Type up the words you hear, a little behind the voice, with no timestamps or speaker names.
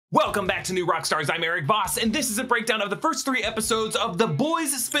Welcome back to New Rockstars. I'm Eric Voss, and this is a breakdown of the first 3 episodes of The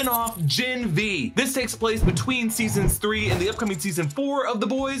Boys spin-off Gen V. This takes place between seasons 3 and the upcoming season 4 of The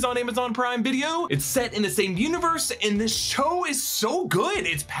Boys on Amazon Prime Video. It's set in the same universe, and this show is so good.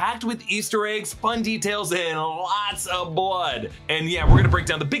 It's packed with Easter eggs, fun details, and lots of blood. And yeah, we're gonna break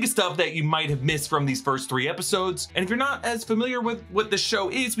down the biggest stuff that you might have missed from these first 3 episodes. And if you're not as familiar with what the show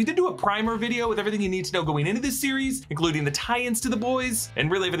is, we did do a primer video with everything you need to know going into this series, including the tie-ins to The Boys,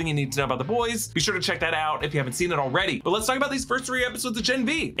 and really everything you need to know about The Boys. Be sure to check that out if you haven't seen it already. But let's talk about these first 3 episodes of Gen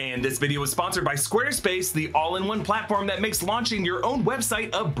V. And this video is sponsored by Squarespace, the all-in-one platform that makes launching your own website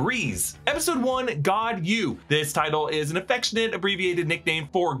a breeze. Episode 1, God You. This title is an affectionate abbreviated nickname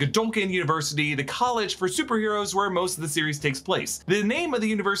for Georden University, the college for superheroes where most of the series takes place. The name of the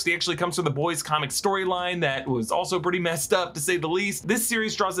university actually comes from the Boys comic storyline that was also pretty messed up, to say the least. This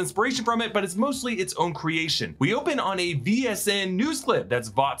series draws inspiration from it, but it's mostly its own creation. We open on a VSN news clip that's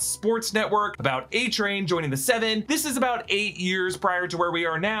Vought's Sports Network about A-Train joining the 7. This is about 8 years prior to where we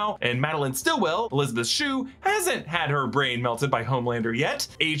are now, and Madeline Stillwell, Elizabeth Shue, hasn't had her brain melted by Homelander yet.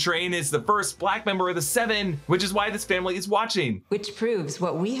 A-Train is the first black member of the 7, which is why this family is watching. Which proves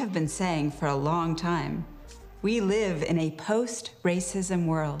what we have been saying for a long time. We live in a post-racism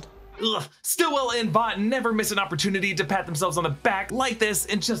world. Ugh. Stillwell and Vought never miss an opportunity to pat themselves on the back like this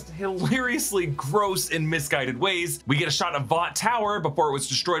in just hilariously gross and misguided ways. We get a shot of Vought Tower before it was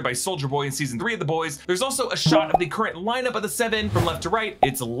destroyed by Soldier Boy in season 3 of The Boys. There's also a shot of the current lineup of the 7 from left to right.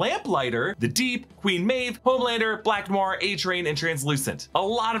 It's Lamplighter, The Deep, Queen Maeve, Homelander, Black Noir, A-Train, and Translucent. A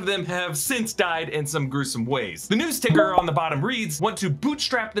lot of them have since died in some gruesome ways. The news ticker on the bottom reads, want to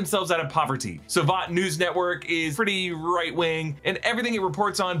bootstrap themselves out of poverty. So Vought News Network is pretty right-wing, and everything it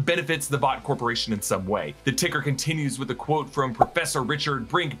reports on benefits the Vought Corporation in some way. The ticker continues with a quote from Professor Richard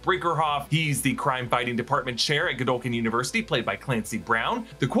Brinkerhoff. He's the crime fighting department chair at Georden University, played by Clancy Brown.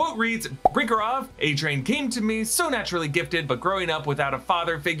 The quote reads, Brinkerhoff, A-Train came to me so naturally gifted, but growing up without a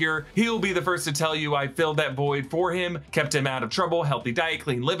father figure, he'll be the first to tell you I filled that void for him, kept him out of trouble, healthy diet,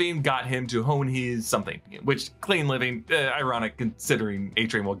 clean living, got him to hone his something, which clean living, ironic considering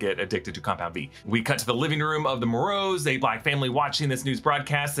A-Train will get addicted to Compound V. We cut to the living room of the Moreaus, a black family watching this news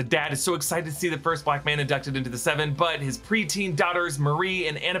broadcast. The dad is so excited to see the first black man inducted into the 7, but his preteen daughters Marie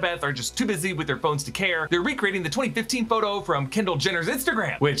and Annabeth are just too busy with their phones to care. They're recreating the 2015 photo from Kendall Jenner's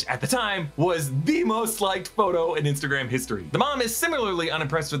Instagram, which at the time was the most liked photo in Instagram history. The mom is similarly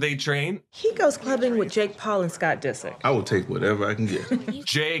unimpressed with A-Train. He goes clubbing with Jake Paul and Scott Disick. I will take whatever I can get.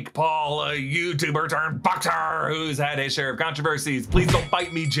 Jake Paul, a YouTuber turned boxer who's had his share of controversies. Please don't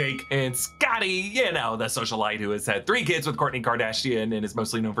fight me, Jake. And Scotty, you know, the socialite who has had 3 kids with Kourtney Kardashian and is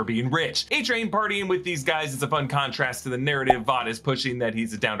mostly known for being rich. A-Train partying with these guys is a fun contrast to the narrative Vought is pushing that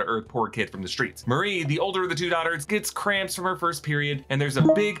he's a down-to-earth poor kid from the streets. Marie, the older of the 2 daughters, gets cramps from her first period, and there's a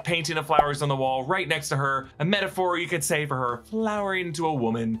big painting of flowers on the wall right next to her, a metaphor you could say for her flowering into a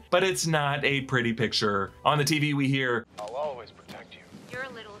woman, but it's not a pretty picture. On the TV we hear, I'll always protect you. You're a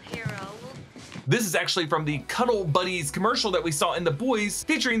little hero. this is actually from the Cuddle Buddies commercial that we saw in The Boys,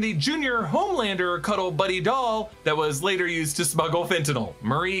 featuring the Junior Homelander Cuddle Buddy doll that was later used to smuggle fentanyl.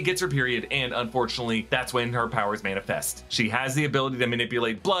 Marie gets her period, and unfortunately, that's when her powers manifest. She has the ability to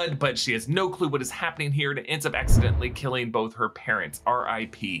manipulate blood, but she has no clue what is happening here and ends up accidentally killing both her parents,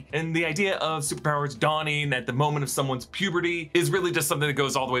 RIP. And the idea of superpowers dawning at the moment of someone's puberty is really just something that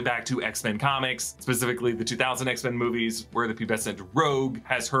goes all the way back to X-Men comics, specifically the 2000 X-Men movies, where the pubescent Rogue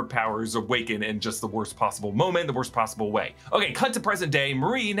has her powers awaken in just the worst possible moment, the worst possible way. Okay, cut to present day.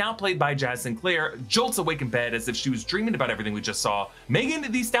 Marie, now played by Jazz Sinclair, jolts awake in bed as if she was dreaming about everything we just saw.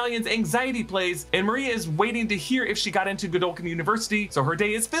 Megan Thee Stallion's anxiety plays, and Maria is waiting to hear if she got into Georden University, so her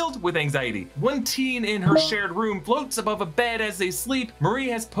day is filled with anxiety. One teen in her shared room floats above a bed as they sleep. Marie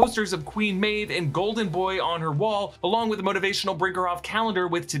has posters of Queen Maeve and Golden Boy on her wall, along with a motivational Brinkerhoff calendar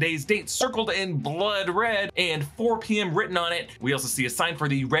with today's date circled in blood red and 4 p.m. written on it. We also see a sign for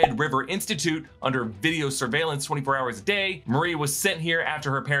the Red River Institute under video surveillance 24 hours a day. Marie was sent here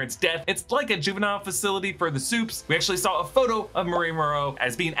after her parents' death. It's like a juvenile facility for the Supes. We actually saw a photo of Marie Moreau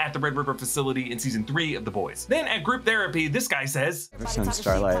as being at the Red River facility in season 3 of The Boys. Then at group therapy, this guy says, ever since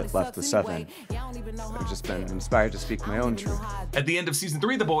Starlight left the 7, I've just been inspired to speak my own truth. At the end of season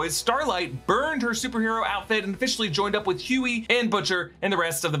 3 of The Boys, Starlight burned her superhero outfit and officially joined up with Huey and Butcher and the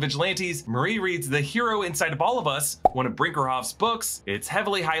rest of the vigilantes. Marie reads The Hero Inside of All of Us, one of Brinkerhoff's books. It's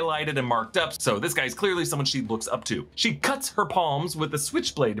heavily highlighted and marked up so this guy's clearly someone she looks up to. She cuts her palms with a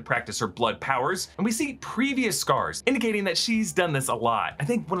switchblade to practice her blood powers, and we see previous scars, indicating that she's done this a lot. I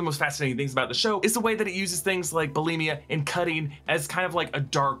think one of the most fascinating things about the show is the way that it uses things like bulimia and cutting as kind of like a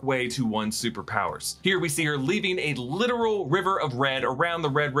dark way to one's superpowers. Here we see her leaving a literal river of red around the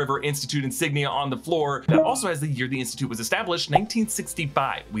Red River Institute insignia on the floor that also has the year the institute was established,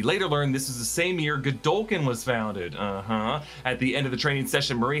 1965. We later learn this is the same year Georden was founded. At the end of the training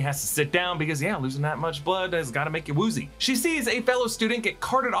session, Marie has to sit down because, yeah, losing that much blood has got to make you woozy. She sees a fellow student get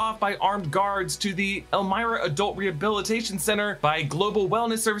carted off by armed guards to the Elmira Adult Rehabilitation Center by Global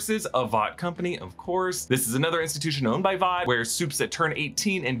Wellness Services, a Vought company, of course. This is another institution owned by Vought where soups that turn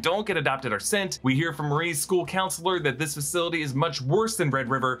 18 and don't get adopted are sent. We hear from Marie's school counselor that this facility is much worse than Red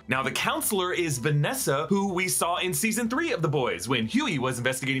River. Now, the counselor is Vanessa, who we saw in season 3 of The Boys when Huey was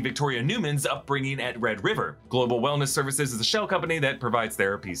investigating Victoria Newman's upbringing at Red River. Global Wellness Services is a shell company that provides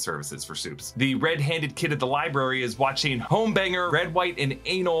therapy services for soups. The red-handed kid at the library is watching Homebanger, Red, White, and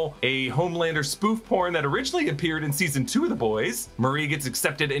Anal, a Homelander spoof porn that originally appeared in season 2 of The Boys. Marie gets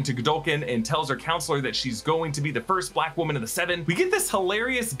accepted into Georden and tells her counselor that she's going to be the first black woman of the 7. We get this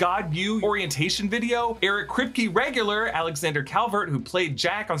hilarious God You orientation video. Eric Kripke regular Alexander Calvert, who played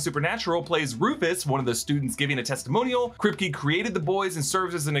Jack on Supernatural, plays Rufus, one of the students giving a testimonial. Kripke created The Boys and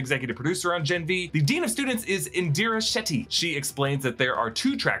serves as an executive producer on Gen V. The dean of students is Indira Shetty. She explains that there are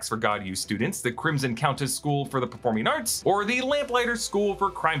 2 tracks for God You students, the Crimson Countess School for the Performing Arts or the Lamplighter School for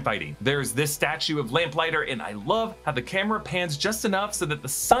Crime Fighting. There's this statue of Lamplighter, and I love how the camera pans just enough so that the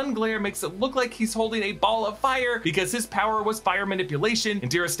sun glare makes it look like he's holding a ball of fire because his power was fire manipulation.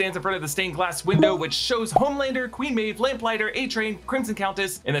 Indira stands in front of the stained glass window which shows Homelander, Queen Maeve, Lamplighter, A-Train, Crimson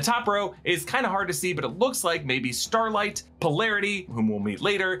Countess. In the top row is kind of hard to see, but it looks like maybe Starlight, Polarity, whom we'll meet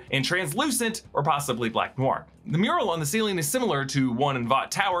later, and Translucent, or possibly Black Noir. The mural on the ceiling is similar to one in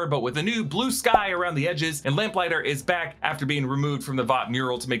Vought Tower, but with a new blue sky around the edges, and Lamplighter is back after being removed from the Vought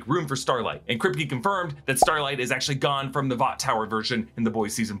mural to make room for Starlight. And Kripke confirmed that Starlight is actually gone from the Vought Tower version in The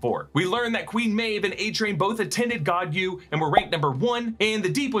Boys Season 4. We learn that Queen Maeve and A-Train both attended God You and were ranked number 1, and the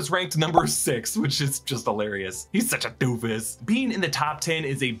Deep was ranked number 6, which is just hilarious. He's such a doofus. Being in the top 10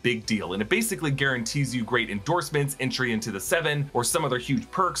 is a big deal, and it basically guarantees you great endorsements, entry into the 7, or some other huge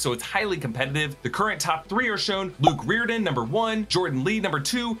perks, so it's highly competitive. The current top 3 are shown: Luke Reardon, number 1, Jordan Lee, number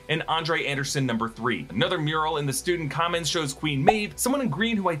 2, and Andre Anderson, number 3. Another mural in the student comments shows Queen Maeve, someone in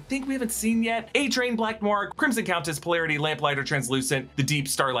green who I think we haven't seen yet, A-Train, Black Noir, Crimson Countess, Polarity, Lamplighter, Translucent, The Deep,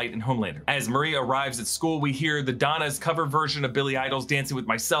 Starlight, and Homelander. As Marie arrives at school, we hear the Donna's cover version of Billy Idol's Dancing with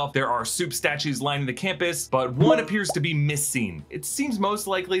Myself. There are soup statues lining the campus, but one appears to be missing. It seems most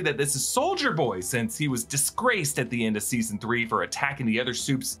likely that this is Soldier Boy, since he was disgraced at the end of season 3 for attacking the other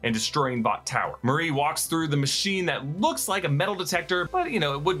soups and destroying Vought Tower. Marie walks through the machine that looks like a metal detector, but you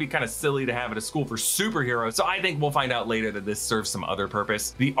know, it would be kind of silly to have at a school for superheroes, so I think we'll find out later that this serves some other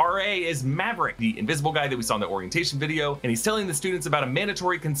purpose. The RA is Maverick, the invisible guy that we saw in the orientation video, and he's telling the students about a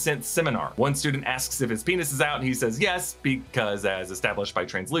mandatory consent seminar. One student asks if his penis is out, and he says yes, because as established by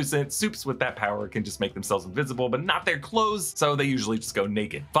Translucent, soups with that power can just make themselves invisible, but not their clothes, so they usually just go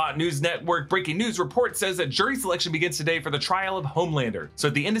naked. Vought News Network breaking news report says that jury selection begins today for the trial of Homelander. So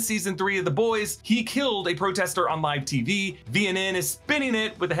at the end of season 3 of The Boys, he killed a protester on live TV. VNN is spinning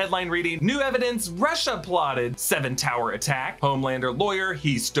it with the headline reading, "New evidence, Russia plotted 7 tower attack. Homelander lawyer,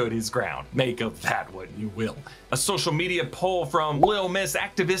 he stood his ground." Make of that what you will. A social media poll from Lil Miss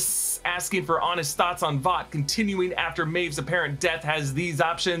activists asking for honest thoughts on Vought continuing after Maeve's apparent death has these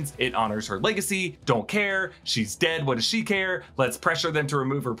options: it honors her legacy, don't care, she's dead, what does she care, let's pressure them to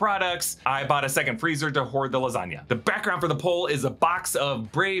remove her products, I bought a second freezer to hoard the lasagna. The background for the poll is a box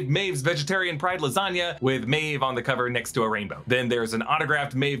of Brave Maeve's Vegetarian Pride lasagna with Maeve on the cover next to a rainbow. Then there's an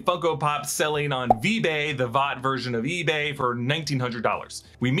autographed Maeve Funko Pop selling on VBay, the Vought version of eBay, for $1,900.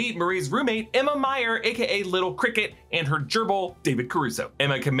 We meet Marie's roommate, Emma Meyer, aka Little Cricket, and her gerbil, David Caruso.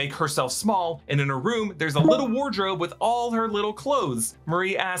 Emma can make herself small, and in her room, there's a little wardrobe with all her little clothes.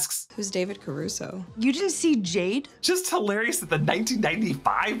 Marie asks, "Who's David Caruso?" You didn't see Jade? Just hilarious that the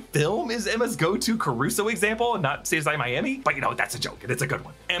 1995 film is Emma's go-to Caruso example and not CSI Miami, but you know, that's a joke and it's a good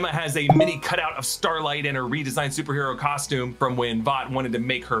one. Emma has a mini cutout of Starlight in her redesigned superhero costume from when Vought wanted to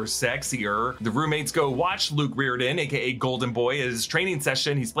make her sexier. The roommates go watch Luke Reardon, aka Golden Boy, at his training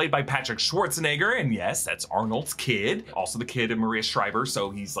session. He's played by Patrick Schwarzenegger, and yes, that's Arnold's kid, also the kid of Maria Shriver, so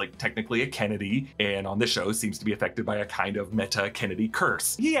he's like technically a Kennedy, and on this show seems to be affected by a kind of meta-Kennedy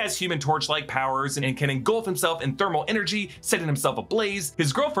curse. He has Human Torch-like powers and can engulf himself in thermal energy, setting himself ablaze.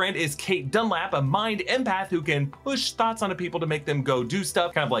 His girlfriend is Kate Dunlap, a mind empath who can push thoughts onto people to make them go do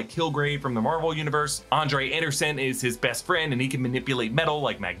stuff, kind of like Kilgrave from the Marvel Universe. Andre Anderson is his best friend and he can manipulate metal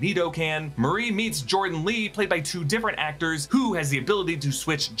like Magneto can. Marie meets Jordan Lee, played by two different actors, who has the ability to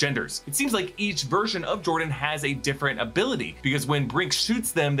switch genders. It seems like each version of Jordan has a different ability, because when Brink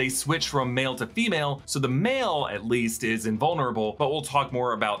shoots them, they switch from male to female, so the male at least is invulnerable, but we'll talk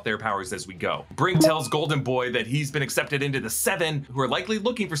more about their powers as we go. Brink tells Golden Boy that he's been accepted into the Seven, who are likely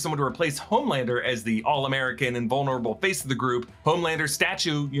looking for someone to replace Homelander as the all-American invulnerable face of the group. Homelander's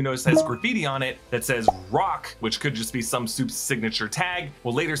statue, you notice, has graffiti on it that says Rock, which could just be some Soup's signature tag.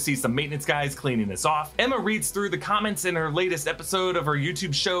 We'll later see some maintenance guys cleaning this off. Emma reads through the comments in her latest episode of her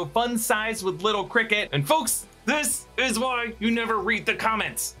YouTube show, Fun Size with Little Cricket. And folks, this is why you never read the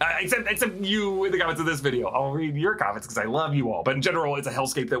comments. Except you in the comments of this video. I'll read your comments because I love you all. But in general, it's a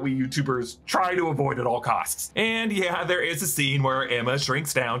hellscape that we YouTubers try to avoid at all costs. And yeah, there is a scene where Emma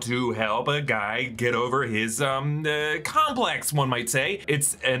shrinks down to help a guy get over his complex, one might say.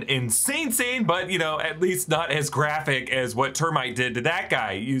 It's an insane scene, but you know, at least not as graphic as what Termite did to that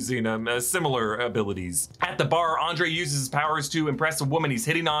guy using similar abilities. At the bar, Andre uses his powers to impress a woman he's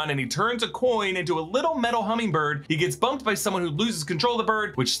hitting on, and he turns a coin into a little metal hummingbird. He gets bumped by someone who loses control of the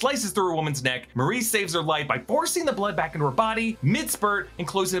bird, which slices through a woman's neck. Marie saves her life by forcing the blood back into her body mid-spurt and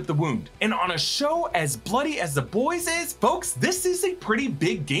closing up the wound. And on a show as bloody as The Boys is, folks, this is a pretty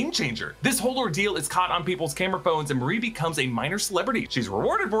big game changer. This whole ordeal is caught on people's camera phones, and Marie becomes a minor celebrity. She's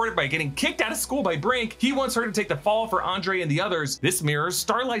rewarded for it by getting kicked out of school by Brink. He wants her to take the fall for Andre and the others. This mirrors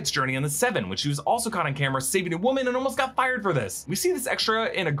Starlight's journey on the Seven, when she was also caught on camera saving a woman and almost got fired for this. We see this extra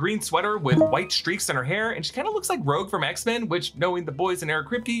in a green sweater with white streaks in her hair, and she kind of looks like Rogue from X-Men, which, knowing The Boys and Eric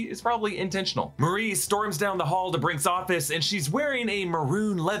Kripke, is probably intentional. Marie storms down the hall to Brink's office, and she's wearing a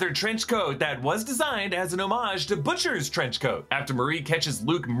maroon leather trench coat that was designed as an homage to Butcher's trench coat. After Marie catches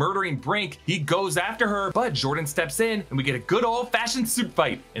Luke murdering Brink, he goes after her, but Jordan steps in, and we get a good old-fashioned soup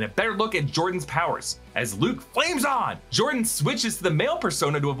fight and a better look at Jordan's powers. As Luke flames on, Jordan switches to the male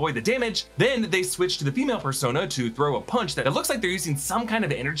persona to avoid the damage. Then they switch to the female persona to throw a punch that it looks like they're using some kind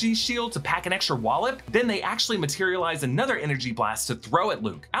of energy shield to pack an extra wallop. Then they actually materialize another energy blast to throw at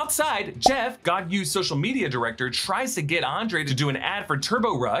Luke. Outside, Jeff, God-used social media director, tries to get Andre to do an ad for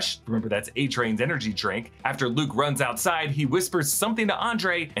Turbo Rush. Remember, that's A-Train's energy drink. After Luke runs outside, he whispers something to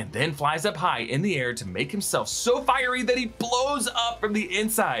Andre and then flies up high in the air to make himself so fiery that he blows up from the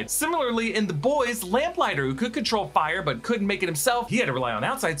inside. Similarly, in The Boys, Lamplighter, who could control fire but couldn't make it himself, he had to rely on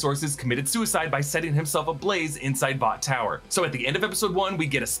outside sources, committed suicide by setting himself ablaze inside Vought Tower. So at the end of episode 1, we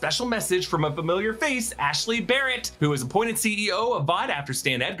get a special message from a familiar face, Ashley Barrett, who was appointed CEO of Vought after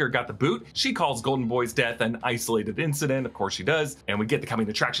Stan Edgar got the boot. She calls Golden Boy's death an isolated incident, of course she does, and we get the coming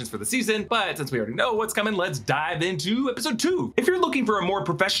attractions for the season. But since we already know what's coming, let's dive into episode 2. If you're looking for a more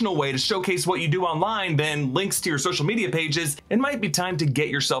professional way to showcase what you do online than links to your social media pages, it might be time to get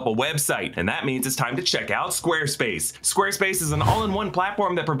yourself a website, and that means it's time to check out Squarespace. Squarespace is an all-in-one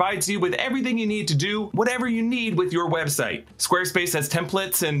platform that provides you with everything you need to do whatever you need with your website. Squarespace has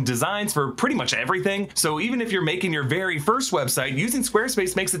templates and designs for pretty much everything, so even if you're making your very first website, using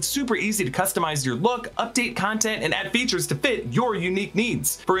Squarespace makes it super easy to customize your look, update content, and add features to fit your unique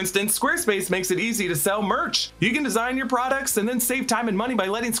needs. For instance, Squarespace makes it easy to sell merch. You can design your products and then save time and money by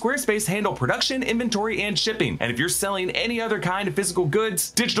letting Squarespace handle production, inventory, and shipping. And if you're selling any other kind of physical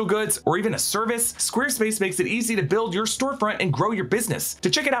goods, digital goods, or even a service, Squarespace makes it easy to build your storefront and grow your business. To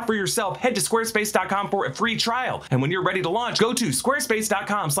check it out for yourself, head to squarespace.com for a free trial. And when you're ready to launch, go to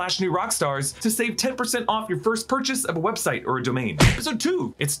squarespace.com/newrockstars to save 10% off your first purchase of a website or a domain. Episode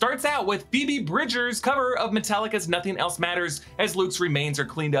 2. It starts out with Phoebe Bridgers' cover of Metallica's Nothing Else Matters as Luke's remains are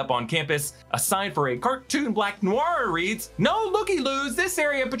cleaned up on campus. A sign for a cartoon black noir reads, "No looky-loos, this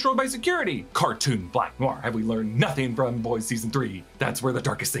area patrolled by security." Cartoon black noir. Have we learned nothing from Boys Season 3? That's where the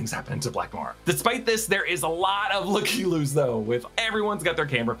darkest things happen to black noir. Despite this, there is a lot of looky-loos though, with everyone's got their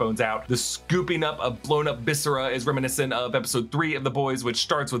camera phones out. The scooping up of blown up viscera is reminiscent of episode 3 of The Boys, which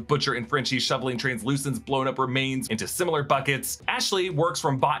starts with Butcher and Frenchie shoveling Translucent's blown up remains into similar buckets. Ashley works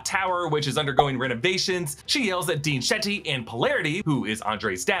from Vought Tower, which is undergoing renovations. She yells at Dean Shetty and Polarity, who is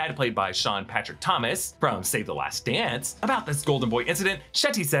Andre's dad, played by Sean Patrick Thomas from Save the Last Dance. About this Golden Boy incident,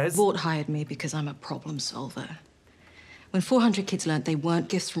 Shetty says, Vought hired me because I'm a problem solver. When 400 kids learned they weren't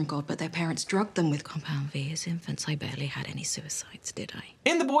gifts from God, but their parents drugged them with Compound V as infants, I barely had any suicides, did I?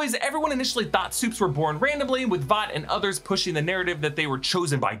 In The Boys, everyone initially thought Supes were born randomly, with Vought and others pushing the narrative that they were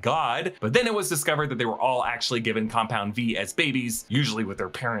chosen by God, but then it was discovered that they were all actually given Compound V as babies, usually with their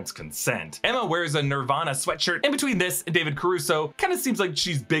parents' consent. Emma wears a Nirvana sweatshirt. In between this and David Caruso, kind of seems like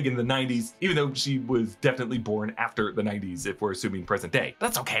she's big in the 90s, even though she was definitely born after the 90s, if we're assuming present day.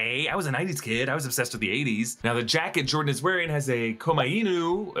 That's okay, I was a 90s kid, I was obsessed with the 80s. Now the jacket Jordan is is wearing has a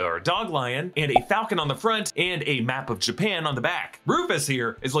komainu, or dog lion, and a falcon on the front, and a map of Japan on the back. Rufus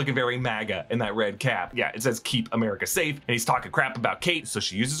here is looking very MAGA in that red cap. Yeah, it says keep America safe, and he's talking crap about Kate, so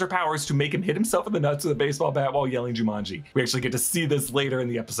she uses her powers to make him hit himself in the nuts with a baseball bat while yelling Jumanji. We actually get to see this later in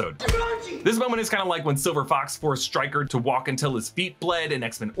the episode. Jumanji! This moment is kind of like when Silver Fox forced Stryker to walk until his feet bled in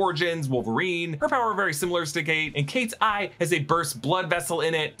X-Men Origins. Wolverine, her power very similar to Kate, and Kate's eye has a burst blood vessel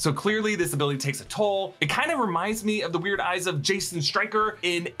in it, so clearly this ability takes a toll. It kind of reminds me of the weird eyes of Jason Stryker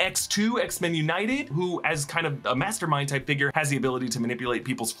in X2, X-Men United, who as kind of a mastermind type figure has the ability to manipulate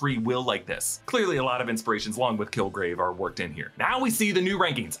people's free will like this. Clearly a lot of inspirations along with Kilgrave are worked in here. Now we see the new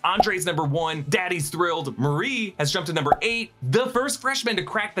rankings. Andre's number 1, Daddy's thrilled, Marie has jumped to number 8, the first freshman to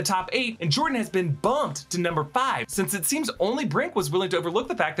crack the top 8, and Georden has been bumped to number 5, since it seems only Brink was willing to overlook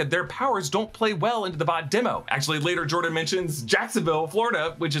the fact that their powers don't play well into the Vought demo. Actually, later Georden mentions Jacksonville,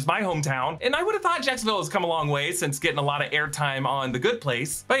 Florida, which is my hometown, and I would have thought Jacksonville has come a long way since getting a lot of airtime on The Good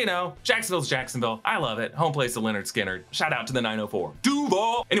Place, but you know, Jacksonville's Jacksonville. I love it. Home place of Leonard Skinner. Shout out to the 904.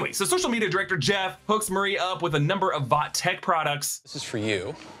 Duval! Anyway, so social media director Jeff hooks Marie up with a number of Vought tech products. This is for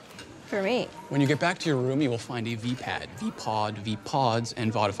you. For me. When you get back to your room, you will find a V-Pad, V-Pod, V-Pods,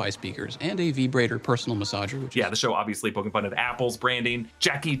 and Voughtify speakers, and a vibrator personal massager, which the show obviously poking fun at Apple's branding.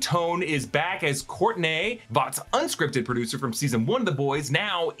 Jackie Tone is back as Courtney, Vought's unscripted producer from season 1 of The Boys,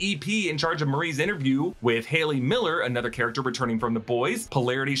 now EP in charge of Marie's interview with Haley Miller, another character returning from The Boys.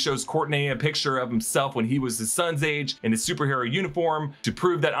 Polarity shows Courtney a picture of himself when he was his son's age in his superhero uniform to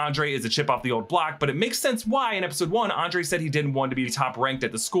prove that Andre is a chip off the old block, but it makes sense why in episode 1, Andre said he didn't want to be top ranked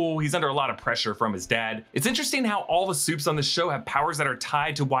at the school. He's under a lot of pressure from his dad. It's interesting how all the supes on the show have powers that are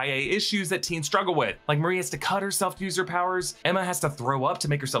tied to YA issues that teens struggle with. Like Marie has to cut herself to use her powers, Emma has to throw up to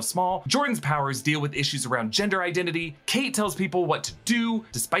make herself small, Georden's powers deal with issues around gender identity, Kate tells people what to do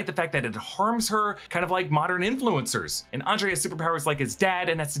despite the fact that it harms her, kind of like modern influencers, and Andre has superpowers like his dad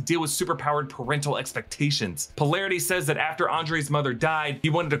and has to deal with superpowered parental expectations. Polarity says that after Andre's mother died,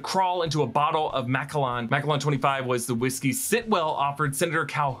 he wanted to crawl into a bottle of Macallan. Macallan 25 was the whiskey Sitwell offered Senator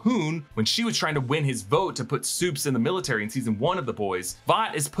Calhoun when she was trying to win his vote to put supes in the military in season 1 of The Boys.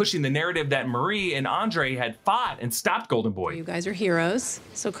 Vought is pushing the narrative that Marie and Andre had fought and stopped Golden Boy. You guys are heroes.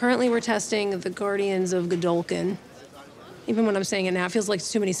 So currently we're testing the Guardians of Godolkin. Even when I'm saying it now, it feels like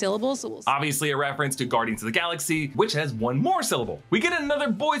it's too many syllables. So Obviously a reference to Guardians of the Galaxy, which has 1 more syllable. We get another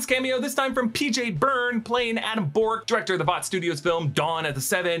Boys cameo, this time from PJ Byrne, playing Adam Bork, director of the Vought Studios film Dawn at the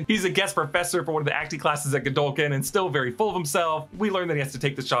 7. He's a guest professor for one of the acting classes at Godolkin and still very full of himself. We learn that he has to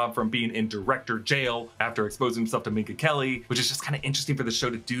take the job from being in director jail after exposing himself to Minka Kelly, which is just kind of interesting for the show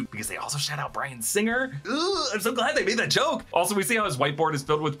to do because they also shout out Bryan Singer. Ooh, I'm so glad they made that joke. Also, we see how his whiteboard is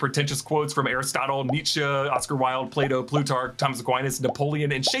filled with pretentious quotes from Aristotle, Nietzsche, Oscar Wilde, Plato, Plutarch, Thomas Aquinas,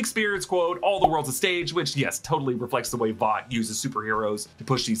 Napoleon, and Shakespeare's quote, "All the world's a stage," which, yes, totally reflects the way Vought uses superheroes to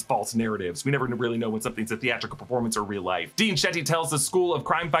push these false narratives. We never really know when something's a theatrical performance or real life. Dean Shetty tells the School of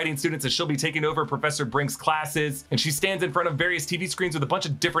Crime Fighting students that she'll be taking over Professor Brink's classes, and she stands in front of various TV screens with a bunch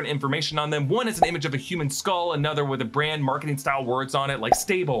of different information on them. One is an image of a human skull, another with a brand marketing style words on it like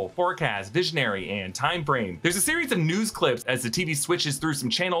stable, forecast, visionary, and time frame. There's a series of news clips as the TV switches through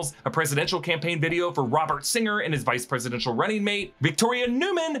some channels, a presidential campaign video for Robert Singer and his vice presidential running mate, Victoria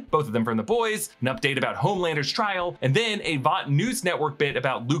Neuman, both of them from The Boys, an update about Homelander's trial, and then a Vought News Network bit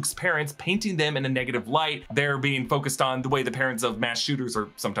about Luke's parents painting them in a negative light. They're being focused on the way the parents of mass shooters are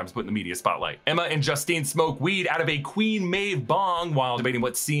sometimes put in the media spotlight. Emma and Justine smoke weed out of a Queen Maeve bong while debating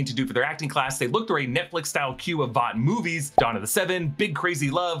what scene to do for their acting class. They look through a Netflix-style queue of Vought movies, Dawn of the 7, Big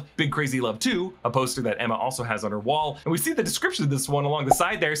Crazy Love 2, a poster that Emma also has on her wall, and we see the description of this one along the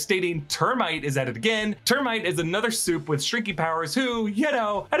side there stating Termite is at it again. Termite is another soup with shrinky powers who, you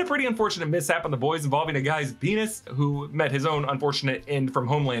know, had a pretty unfortunate mishap on The Boys involving a guy's penis who met his own unfortunate end from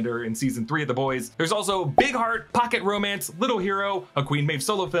Homelander in season 3 of The Boys. There's also Big Heart, Pocket Romance, Little Hero, a Queen Maeve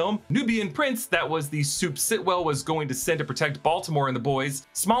solo film, Nubian Prince, that was the soup Sitwell was going to send to protect Baltimore in The Boys,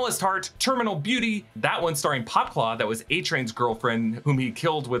 Smallest Heart, Terminal Beauty, that one starring Popclaw, that was A-Train's girlfriend whom he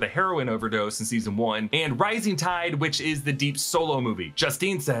killed with a heroin overdose in season 1, and Rising Tide, which is the Deep solo movie.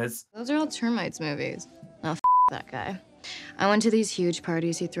 Justine says, "Those are all Termites movies. Oh, that guy. I went to these huge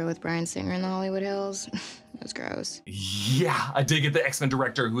parties he'd throw with Bryan Singer in the Hollywood Hills. It was gross." Yeah, I dig it, the X-Men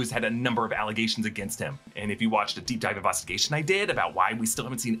director who's had a number of allegations against him. And if you watched a deep dive investigation I did about why we still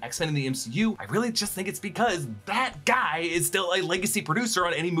haven't seen X-Men in the MCU, I really just think it's because that guy is still a legacy producer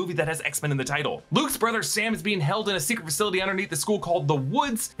on any movie that has X-Men in the title. Luke's brother Sam is being held in a secret facility underneath the school called The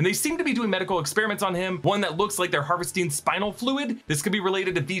Woods, and they seem to be doing medical experiments on him, one that looks like they're harvesting spinal fluid. This could be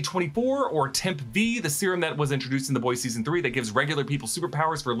related to V24 or Temp V, the serum that was introduced in The Boys season 3 that gives regular people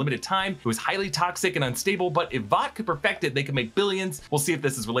superpowers for a limited time. It was highly toxic and unstable, but if Vought could perfect it, they could make billions. We'll see if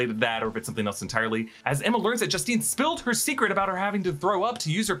this is related to that or if it's something else entirely. As Emma learns that Justine spilled her secret about her having to throw up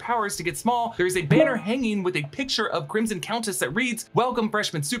to use her powers to get small, there is a banner hanging with a picture of Crimson Countess that reads, "Welcome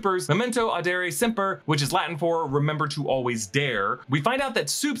freshman supers, memento audere semper," which is Latin for remember to always dare. We find out that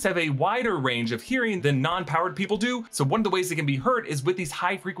supes have a wider range of hearing than non-powered people do, so one of the ways they can be heard is with these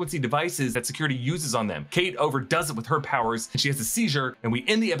high frequency devices that security uses on them. Kate overdoes it with her powers and she has a seizure, and we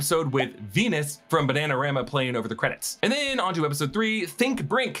end the episode with Venus from Bananarama playing over the credits. And then on to episode 3,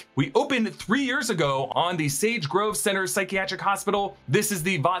 ThinkBrink. We opened 3 years ago on the Sage Grove Center Psychiatric Hospital. This is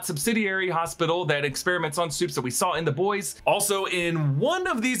the Vought subsidiary hospital that experiments on supes that we saw in The Boys. Also in one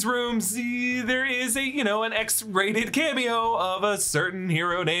of these rooms, there is a, an X-rated cameo of a certain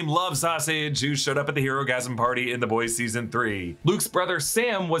hero named Love Sausage who showed up at the Hero-gasm party in The Boys season 3. Luke's brother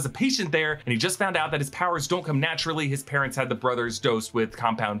Sam was a patient there, and he just found out that his powers don't come naturally. His parents had the brothers dosed with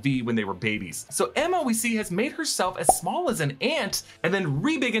Compound V when they were babies. So Emma, we see, has made herself as small as an ant and then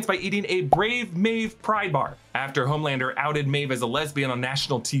re-begins by eating a Brave Maeve Pride bar. After Homelander outed Maeve as a lesbian on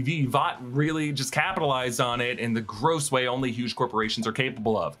national TV, Vought really just capitalized on it in the gross way only huge corporations are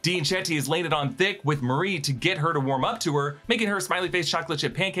capable of. Dean Shetty is laying it on thick with Marie to get her to warm up to her, making her smiley face chocolate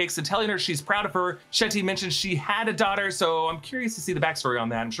chip pancakes and telling her she's proud of her. Shetty mentions she had a daughter, so I'm curious to see the backstory on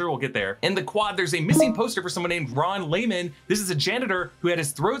that. I'm sure we'll get there. In the quad, there's a missing poster for someone named Ron Layman. This is a janitor who had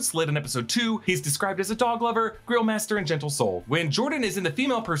his throat slit in episode 2. He's described as a dog lover, grill master, and gentle soul. When Georden is in the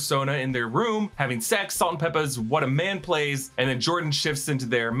female persona in their room, having sex, Salt and Peppa's What a Man Plays, and then Georden shifts into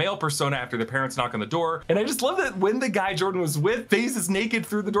their male persona after their parents knock on the door. And I just love that when the guy Georden was with phases naked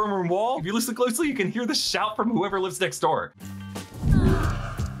through the dorm room wall, if you listen closely, you can hear the shout from whoever lives next door.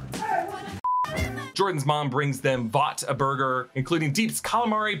 Jordan's mom brings them Vought a burger, including Deep's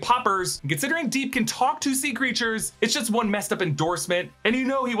calamari poppers. And considering Deep can talk to sea creatures, it's just one messed up endorsement. And he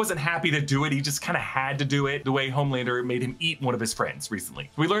wasn't happy to do it. He just kind of had to do it the way Homelander made him eat one of his friends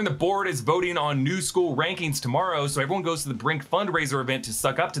recently. We learned the board is voting on new school rankings tomorrow, so everyone goes to the Brink fundraiser event to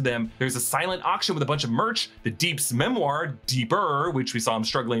suck up to them. There's a silent auction with a bunch of merch, the Deep's memoir, Deeper, which we saw him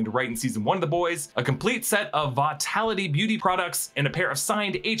struggling to write in season 1 of The Boys, a complete set of Vitality beauty products, and a pair of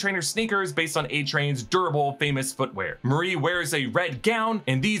signed A-Trainer sneakers based on A-Train's durable, famous footwear. Marie wears a red gown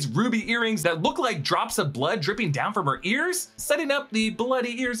and these ruby earrings that look like drops of blood dripping down from her ears, setting up the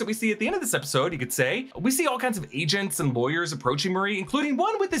bloody ears that we see at the end of this episode, you could say. We see all kinds of agents and lawyers approaching Marie, including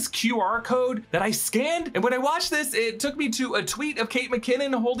one with this QR code that I scanned. And when I watched this, it took me to a tweet of Kate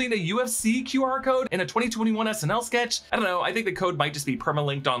McKinnon holding a UFC QR code in a 2021 SNL sketch. I don't know, I think the code might just be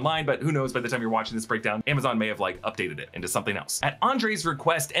permalinked online, but who knows, by the time you're watching this breakdown, Amazon may have updated it into something else. At Andre's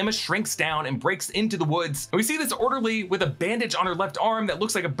request, Emma shrinks down and breaks into the woods. And we see this orderly with a bandage on her left arm that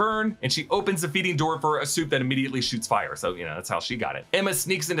looks like a burn, and she opens the feeding door for a soup that immediately shoots fire. So, that's how she got it. Emma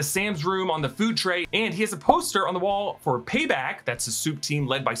sneaks into Sam's room on the food tray, and he has a poster on the wall for Payback. That's a soup team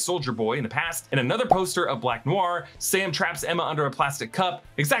led by Soldier Boy in the past, and another poster of Black Noir. Sam traps Emma under a plastic cup,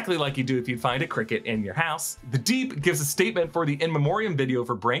 exactly like you do if you'd find a cricket in your house. The Deep gives a statement for the In Memoriam video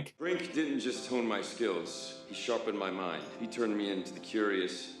for Brink. Brink didn't just hone my skills, he sharpened my mind. He turned me into the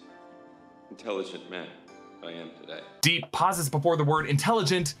curious, intelligent man I am today. Deep pauses before the word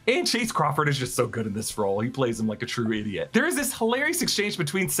intelligent, and Chase Crawford is just so good in this role. He plays him like a true idiot. There is this hilarious exchange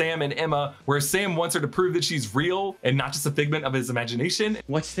between Sam and Emma where Sam wants her to prove that she's real and not just a figment of his imagination.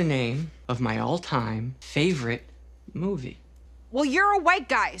 What's the name of my all-time favorite movie? Well, you're a white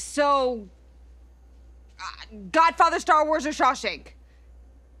guy, so Godfather, Star Wars, or Shawshank?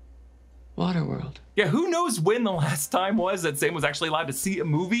 Waterworld. Yeah, who knows when the last time was that Sam was actually allowed to see a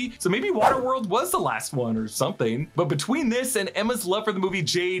movie? So maybe Waterworld was the last one or something. But between this and Emma's love for the movie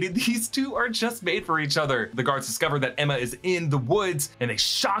Jade, these two are just made for each other. The guards discover that Emma is in the woods, and they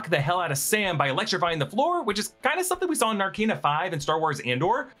shock the hell out of Sam by electrifying the floor, which is kind of something we saw in Narkina 5 and Star Wars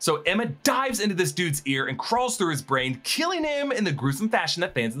Andor. So Emma dives into this dude's ear and crawls through his brain, killing him in the gruesome fashion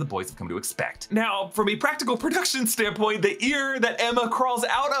that fans of The Boys have come to expect. Now, from a practical production standpoint, the ear that Emma crawls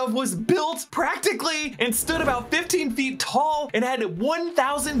out of was built practically and stood about 15 feet tall and had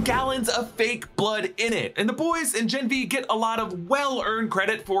 1,000 gallons of fake blood in it. And The Boys and Gen V get a lot of well-earned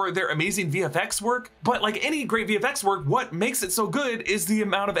credit for their amazing VFX work, but like any great VFX work, what makes it so good is the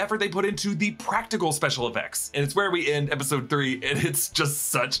amount of effort they put into the practical special effects. And it's where we end episode 3, and it's just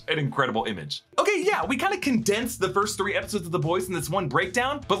such an incredible image. Okay, yeah, we kind of condensed the first 3 episodes of The Boys in this one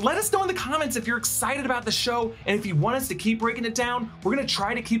breakdown, but let us know in the comments if you're excited about the show, and if you want us to keep breaking it down. We're gonna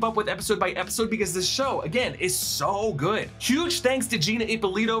try to keep up with episode by episode because guys, this show, again, is so good. Huge thanks to Gina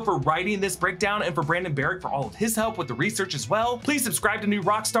Ippolito for writing this breakdown and for Brandon Barrick for all of his help with the research as well. Please subscribe to New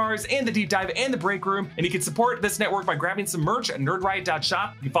Rockstars and the Deep Dive and the Break Room, and you can support this network by grabbing some merch at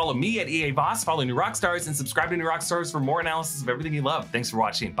nerdriot.shop. You can follow me at EA Voss, follow New Rockstars, and subscribe to New Rockstars for more analysis of everything you love. Thanks for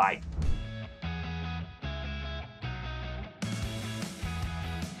watching. Bye.